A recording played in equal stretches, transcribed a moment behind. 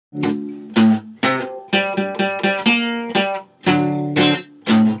Don't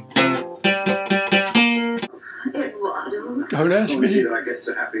ask me.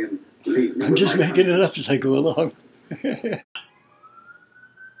 I'm just making it up as I go along.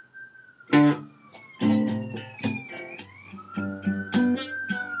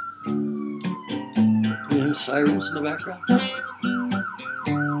 There's sirens in the background.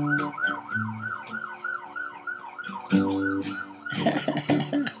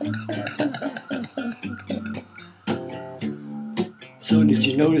 So did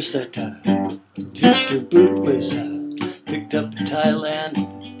you notice that Viktor Bout was picked up in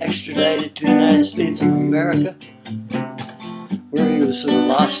Thailand, extradited to the United States of America, where he was sort of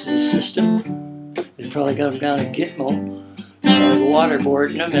lost in the system? They probably got him down at Gitmo,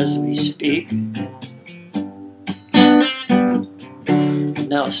 waterboarding him as we speak.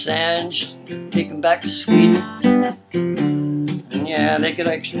 Now Asange, take him back to Sweden. And yeah, they could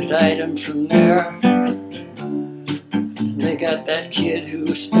extradite him from there. And they got that kid who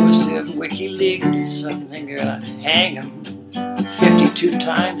was supposed to have WikiLeaks or something. They're gonna hang him 52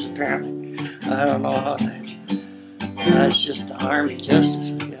 times apparently. I don't know how that. That's just the army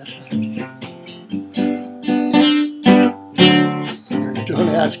justice, I guess. Don't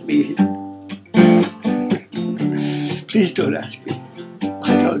ask me. Please don't ask me.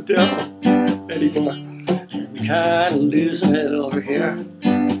 I don't know anymore. I'm kind of losing it over here.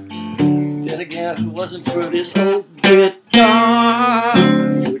 Then again, if it wasn't for this old guitar,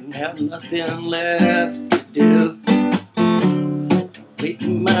 I wouldn't have nothing left to do. Don't make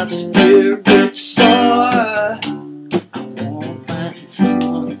my spirit soar. I won't find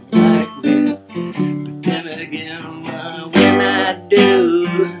someone like me. But then again, when I do,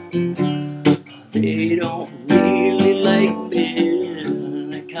 they don't really like me.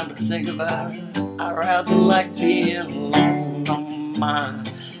 Come to think about it, I rather like being alone on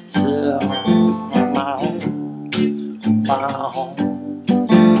myself, on my own.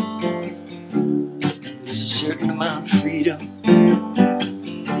 There's a certain amount of freedom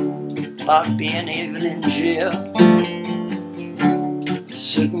about being even in jail. A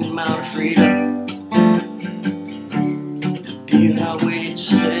certain amount of freedom being a wage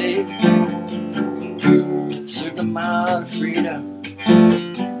slave. A certain amount of freedom.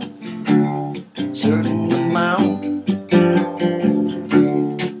 Certain amount,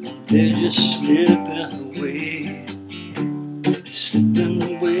 they're just slipping away, slipping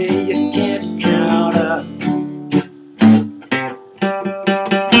away, you can't count up.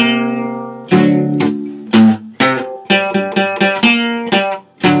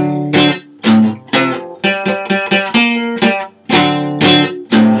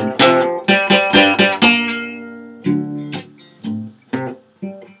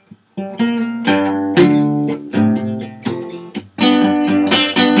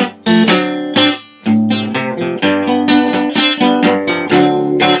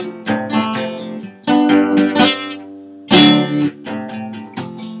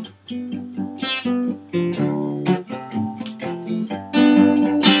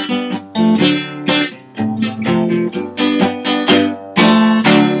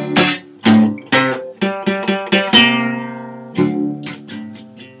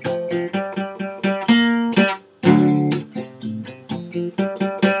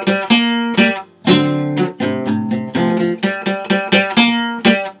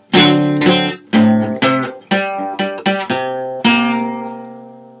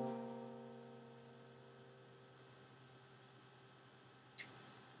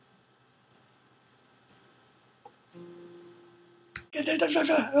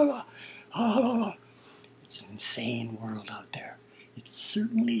 It's an insane world out there. It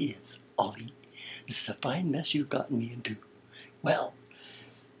certainly is, Ollie. This is a fine mess you've gotten me into. Well,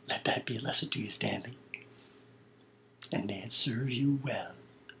 let that be a lesson to you, Stanley. And may it serve you well.